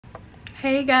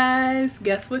Hey guys,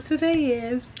 guess what today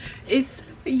is? It's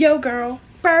yo girl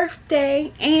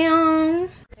birthday and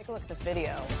take a look at this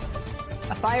video.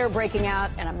 A fire breaking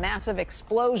out and a massive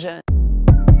explosion.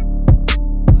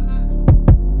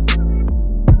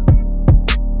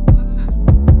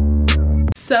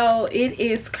 So it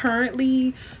is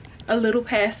currently a little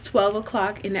past 12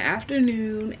 o'clock in the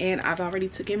afternoon and I've already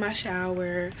taken my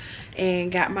shower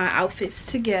and got my outfits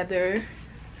together.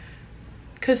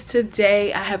 Because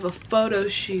today I have a photo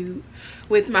shoot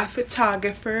with my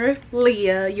photographer,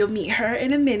 Leah. You'll meet her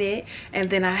in a minute. And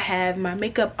then I have my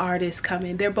makeup artist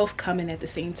coming. They're both coming at the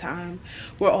same time.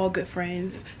 We're all good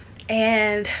friends.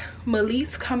 And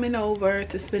Malik's coming over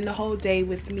to spend the whole day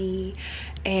with me.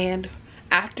 And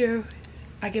after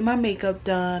I get my makeup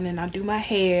done and I do my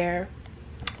hair,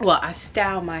 well, I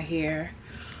style my hair,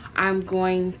 I'm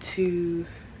going to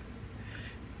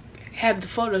have the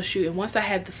photo shoot. And once I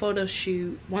have the photo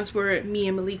shoot, once me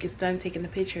and Malik is done taking the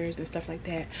pictures and stuff like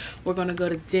that, we're gonna go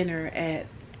to dinner at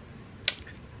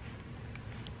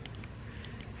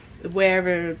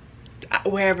wherever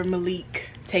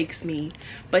Malik takes me.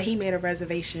 But he made a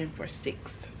reservation for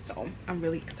 6, so I'm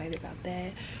really excited about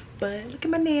that. But look at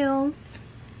my nails.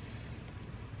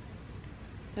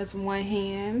 That's one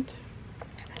hand.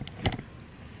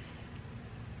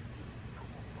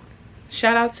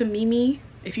 Shout out to Mimi.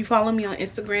 If you follow me on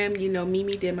Instagram, you know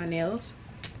Mimi did my nails.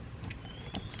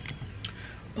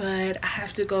 But I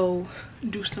have to go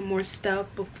do some more stuff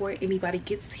before anybody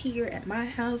gets here at my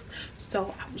house.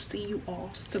 So I will see you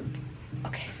all soon.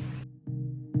 Okay.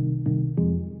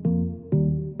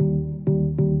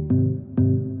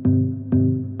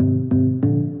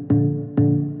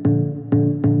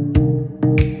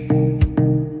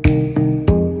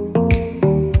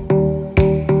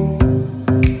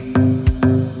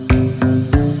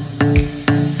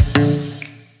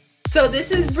 So this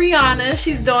is Brianna.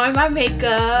 She's doing my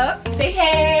makeup. Say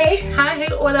hey. Hi,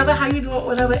 whatever. How you doing?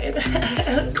 Whatever.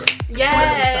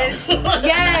 Yes.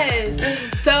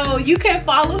 Yes. So you can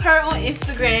follow her on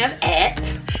Instagram at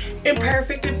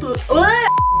Imperfect and Bliss.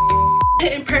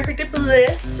 Imperfect and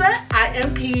Bliss.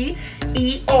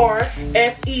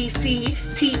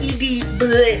 IMPERFECTED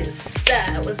Bliss.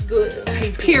 That was good.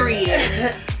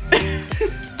 Period.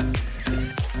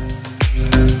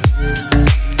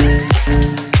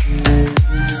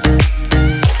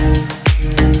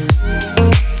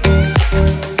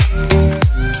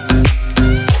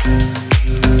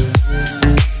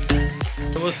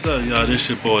 What's up, y'all? This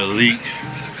your boy Leek.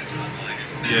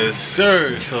 Yes,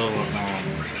 sir. So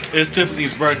it's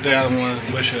Tiffany's birthday. I want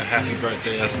to wish her a happy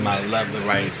birthday. That's my lover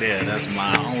right there. That's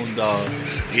my own dog.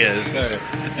 Yes, sir.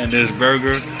 And this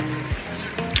burger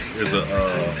is a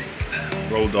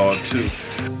road dog too.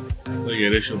 But yeah,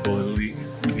 this your boy Leek.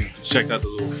 Check out the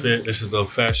little fit. This is a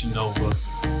Fashion Nova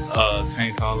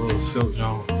tank top, little silk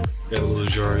joint. Got a little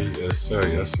jewelry. Yes, sir.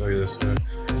 Yes, sir. Yes, sir.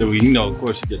 Then we, you know, of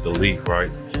course, you get the Leek,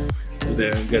 right? So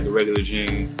then we got the regular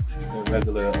jeans, the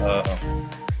regular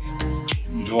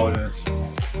Jordans.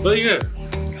 But yeah,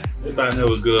 if I have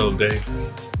a good old day,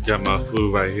 got my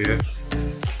food right here.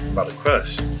 I'm about to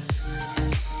crush.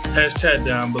 Hashtag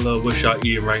down below what y'all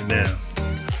eating right now.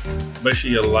 Make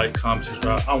sure you like, comment,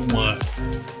 subscribe. I want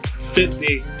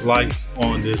 50 likes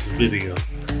on this video.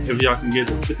 If y'all can get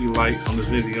the 50 likes on this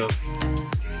video,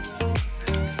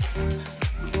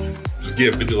 just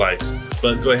give 50 likes.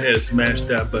 But go ahead and smash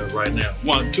that button right now.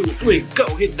 1, 2, 3, go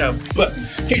hit that button.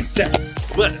 Hit that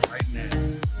button right now.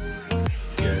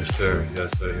 Yes, sir. Yes,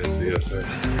 sir. Yes, sir. Yes, sir.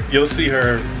 You'll see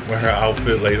her with her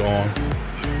outfit later on.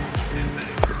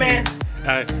 Man.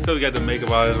 Alright, so we got the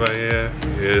makeup artist right here.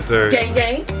 Yes, sir. Gang,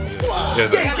 gang. Yes,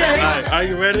 sir. Gang, gang. Alright, are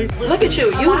you ready? Look at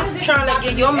you. You trying to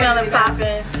get your melon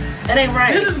popping. That ain't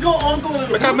right. This is going.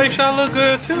 I gotta make sure I look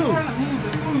good too.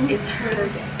 It's her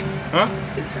day. Huh?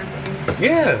 It's her day.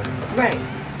 Yeah. Right.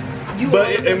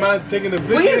 But am I thinking the big?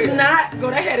 We is not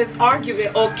gonna have this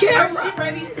argument on camera. Are you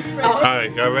ready?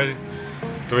 Alright, y'all ready?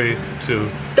 3,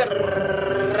 2.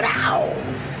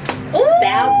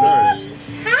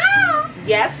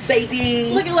 Yes,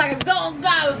 baby. Looking like a gold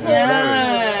goddess.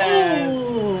 Yes.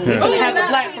 We're gonna have the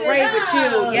Black Parade with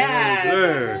you. Yes.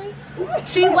 Sir.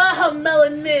 She love her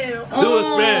melanin. Do a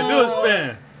spin. Do a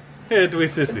spin. Here,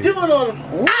 360. Do it on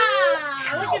him.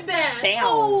 Ah, look at that. Damn.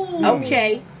 Ooh.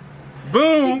 Okay.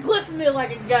 Boom. She glistening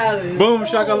like a goddess. Boom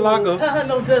shakalaka. Tell her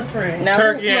no different. Now,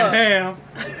 Turkey look. and ham.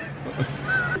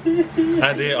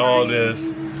 I did all this.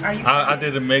 I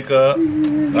did the makeup.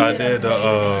 I did the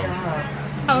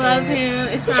I love him.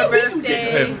 It's my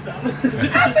birthday.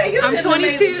 I'm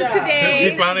 22 today. She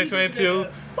finally 22.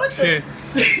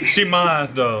 She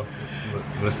mine's though.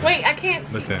 Listen. Wait, I can't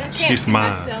see. Listen, I can't she's see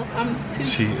mine. myself. I'm too.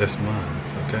 She is mine.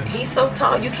 Okay. He's so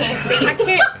tall you can't see. I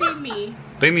can't see me.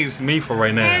 They need me for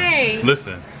right now. Hey.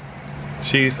 Listen,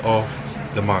 she's off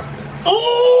the market.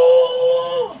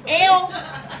 Ooh, L.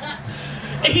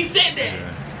 And he said that.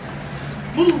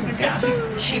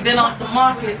 Yeah. She been off the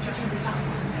market.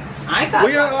 I ain't got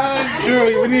We are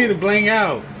jewelry. We need to bling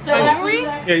out. Jewelry?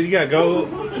 Yeah, you got gold.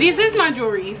 This is my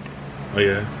jewelries. Oh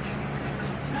yeah.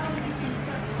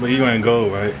 But you ain't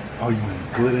gold, right? Oh, you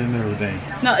want glitter and everything.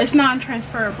 No, it's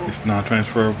non-transferable. It's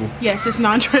non-transferable. Yes, it's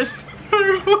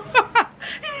non-transferable.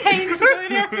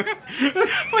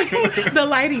 The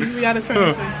lighting, we gotta turn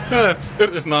this on.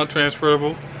 It's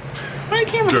non-transferable. Why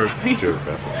the camera stopping?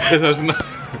 Geographic. It's not.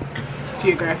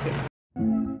 Geographic.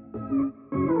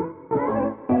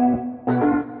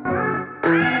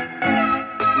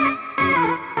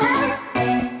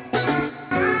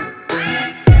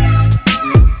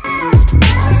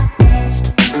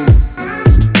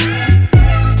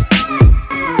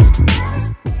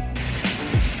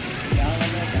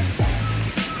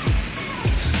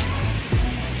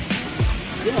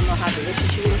 You don't know how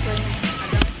delicious you look right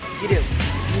now. You do.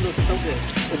 You look so good.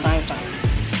 So fine.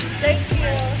 Thank you.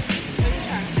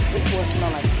 This boy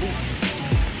smell like sweet.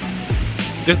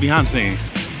 Just behind the scenes.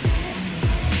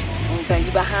 Only thing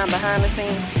you behind the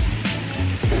scenes.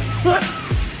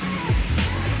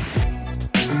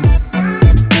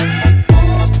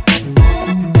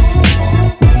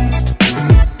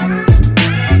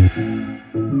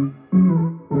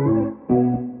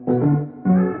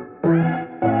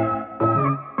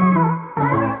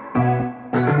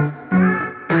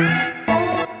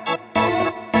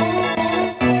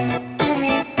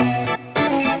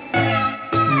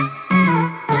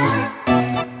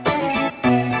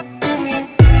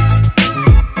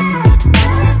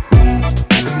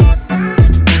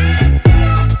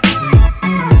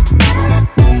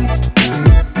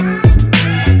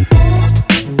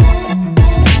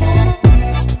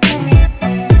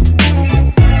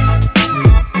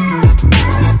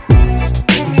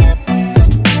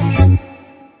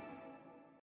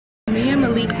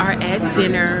 Are at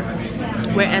dinner.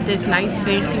 We're at this nice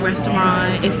fancy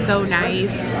restaurant. It's so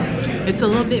nice. It's a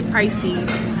little bit pricey,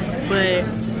 but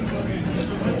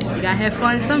you gotta have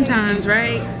fun sometimes,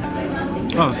 right?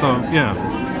 Oh, so yeah.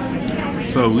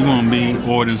 So we're gonna be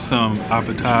ordering some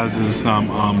appetizers, some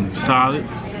salad,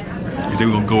 and then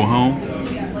we're gonna go home,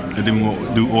 and then we're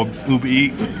gonna do Uber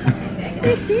Eats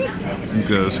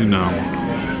because you know.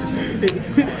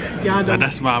 Y'all don't.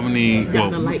 That's why we need.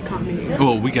 Y'all don't like, comment.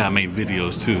 Well, we gotta make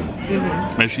videos too.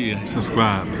 Make sure you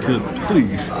subscribe, please.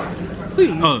 Please.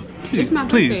 Please. It's my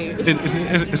please.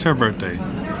 birthday. It's her birthday.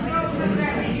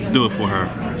 Do it for her,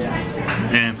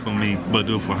 and for me, but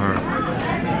do it for her.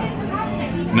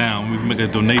 Now we can make a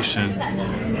donation.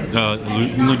 We're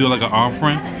gonna do like an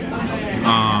offering.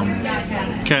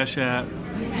 Cash App.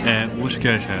 And what's your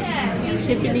Cash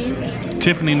App?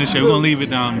 Tiffany this year. We're gonna leave it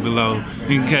down below.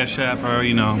 You can Cash App her,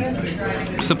 you know,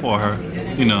 support her.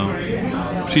 You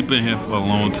know, she's been here for a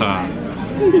long time.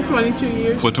 22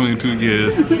 years. For 22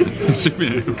 years.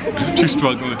 She's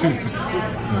struggling too.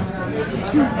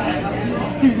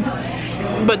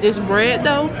 But this bread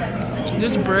though,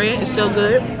 this bread is so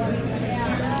good.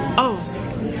 Oh,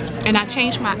 and I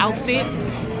changed my outfit.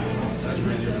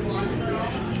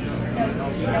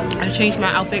 I changed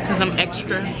my outfit because I'm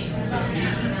extra.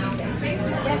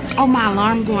 Oh, my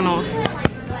alarm going off.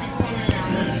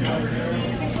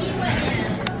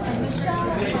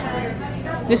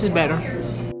 This is better.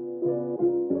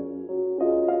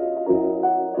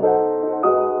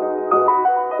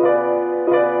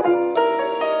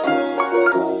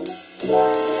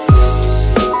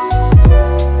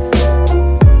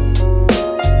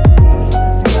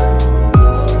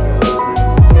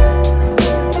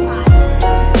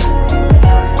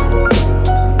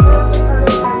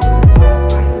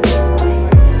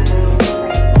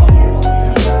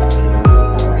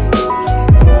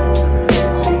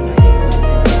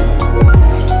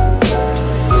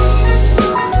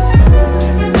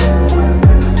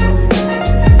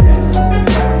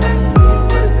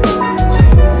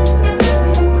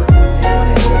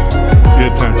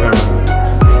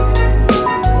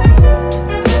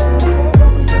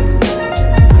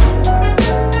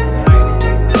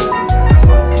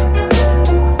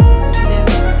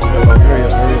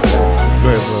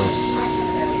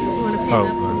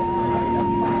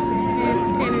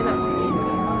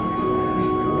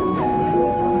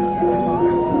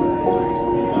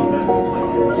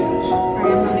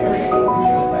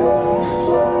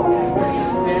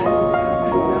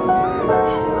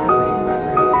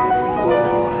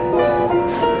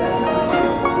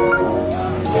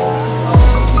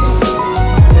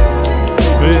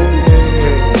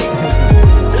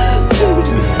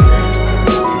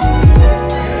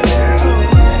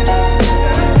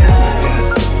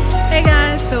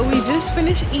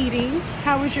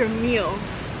 meal?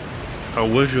 How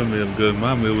was your meal? Because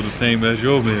my meal was the same as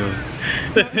your meal.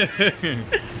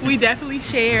 We definitely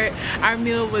shared. Our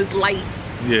meal was light.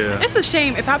 Yeah. It's a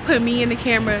shame if I put me in the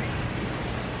camera,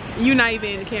 you're not even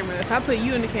in the camera. If I put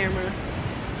you in the camera,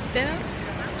 stand up.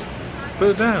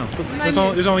 Put it down.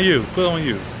 It's on you. Put it on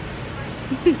you.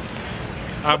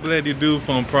 I'm glad you do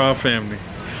from Proud Family.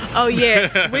 Oh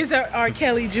yeah, Wizard R.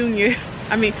 Kelly Jr.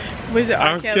 I mean, Wizard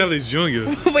R. Kelly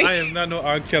Jr. Wait. I am not no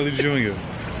R. Kelly Jr.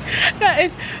 No,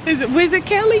 it's Wizard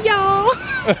Kelly, y'all.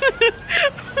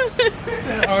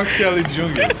 R. Kelly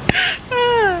Jr.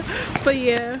 But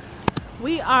yeah,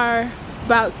 we are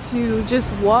about to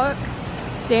just walk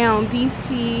down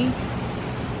DC.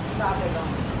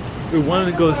 We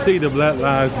wanted to go see the Black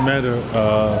Lives Matter.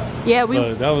 Yeah,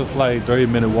 that was like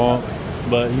 30-minute walk,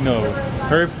 but you know,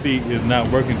 her feet is not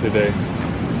working today.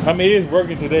 I mean, it's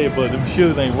working today, but the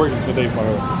shoes ain't working today for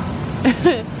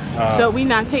her. So we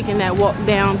not taking that walk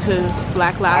down to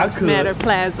Black Lives Matter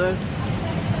Plaza.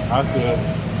 I could.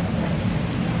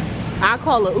 I'll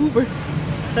call an Uber.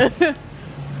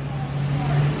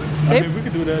 I mean, we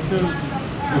could do that too.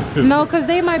 No, because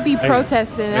they might be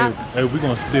protesting. Hey, we're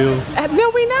going to steal.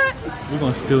 No, we not. We're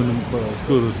going to steal them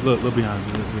scooters. Look behind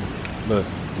me. Look.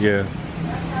 Yeah.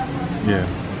 Yeah.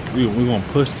 We're going to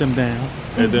push them down.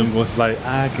 And then was like,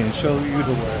 I can show you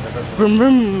the way. Vroom,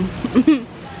 vroom.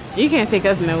 You can't take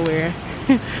us nowhere.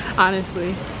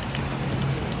 Honestly.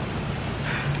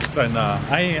 It's like, nah,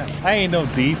 I ain't no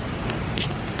thief.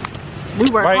 We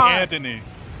work right, hard. Anthony?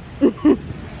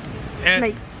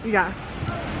 Yeah.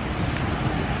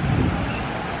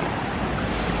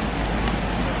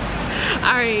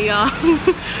 Alright, y'all.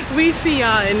 We see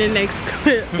y'all in the next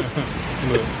clip.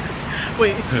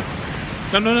 Wait.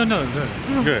 No.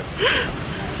 Good.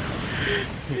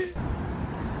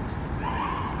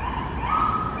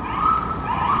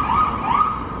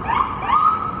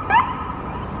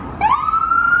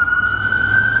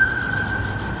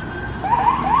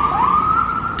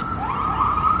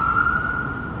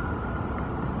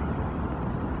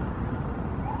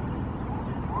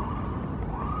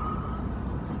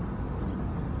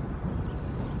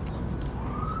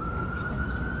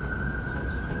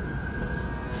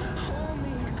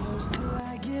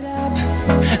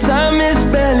 Time is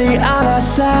barely on our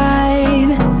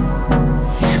side.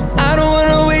 I don't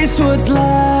wanna waste what's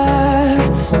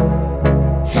left.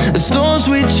 The storms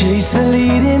we chase are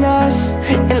leading us,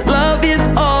 and love is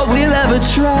all we'll ever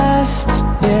trust.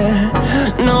 Yeah,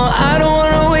 no, I don't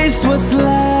wanna waste what's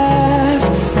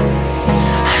left.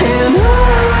 And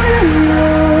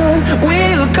on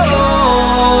we'll go.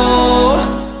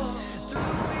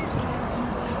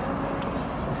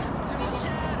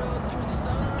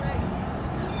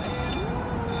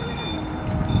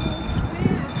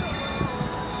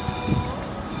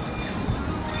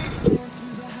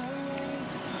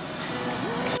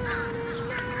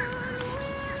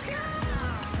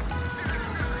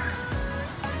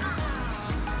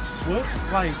 What's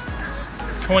like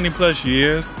 20 plus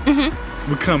years,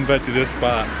 we come back to this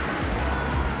spot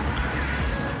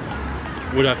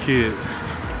with our kids.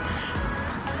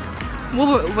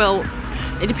 Well,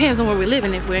 it depends on where we're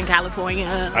living. If we're in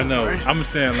California. I know. I'm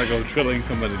saying like a trip, you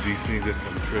come back to DC, this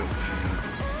kind of trip.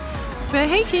 But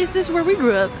hey kids, this is where we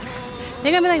grew up.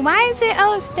 They're gonna be like, why is there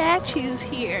all statues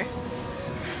here?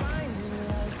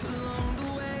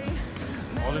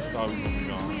 All this stuff is gonna be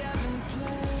gone.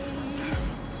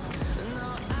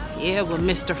 Yeah, with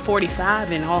Mr.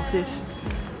 45 in office.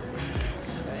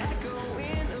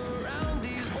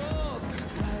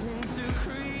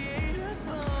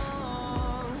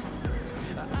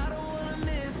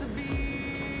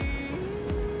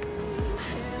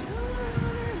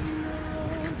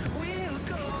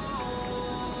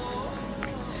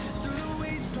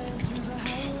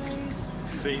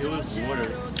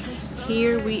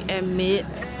 Here we admit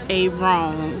a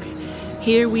wrong.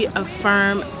 Here we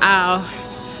affirm our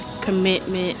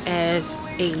commitment as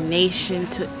a nation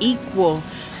to equal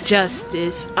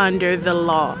justice under the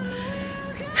law.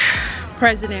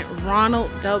 President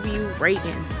Ronald W.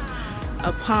 Reagan,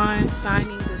 upon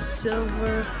signing the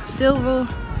Civil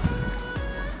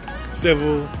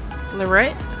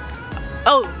Liberties.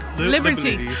 Oh,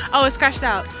 it's scratched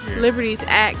out. Yeah. Liberties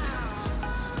Act,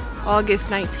 August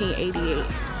 1988.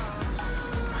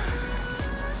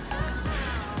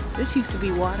 This used to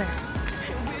be water.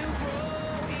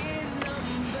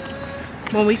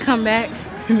 When we come back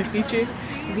in the future,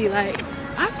 be like,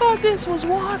 I thought this was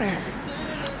water.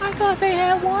 I thought they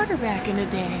had water back in the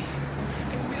day.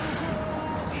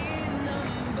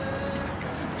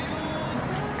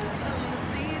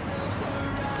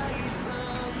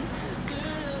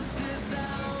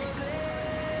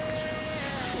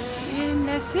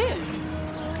 that's it.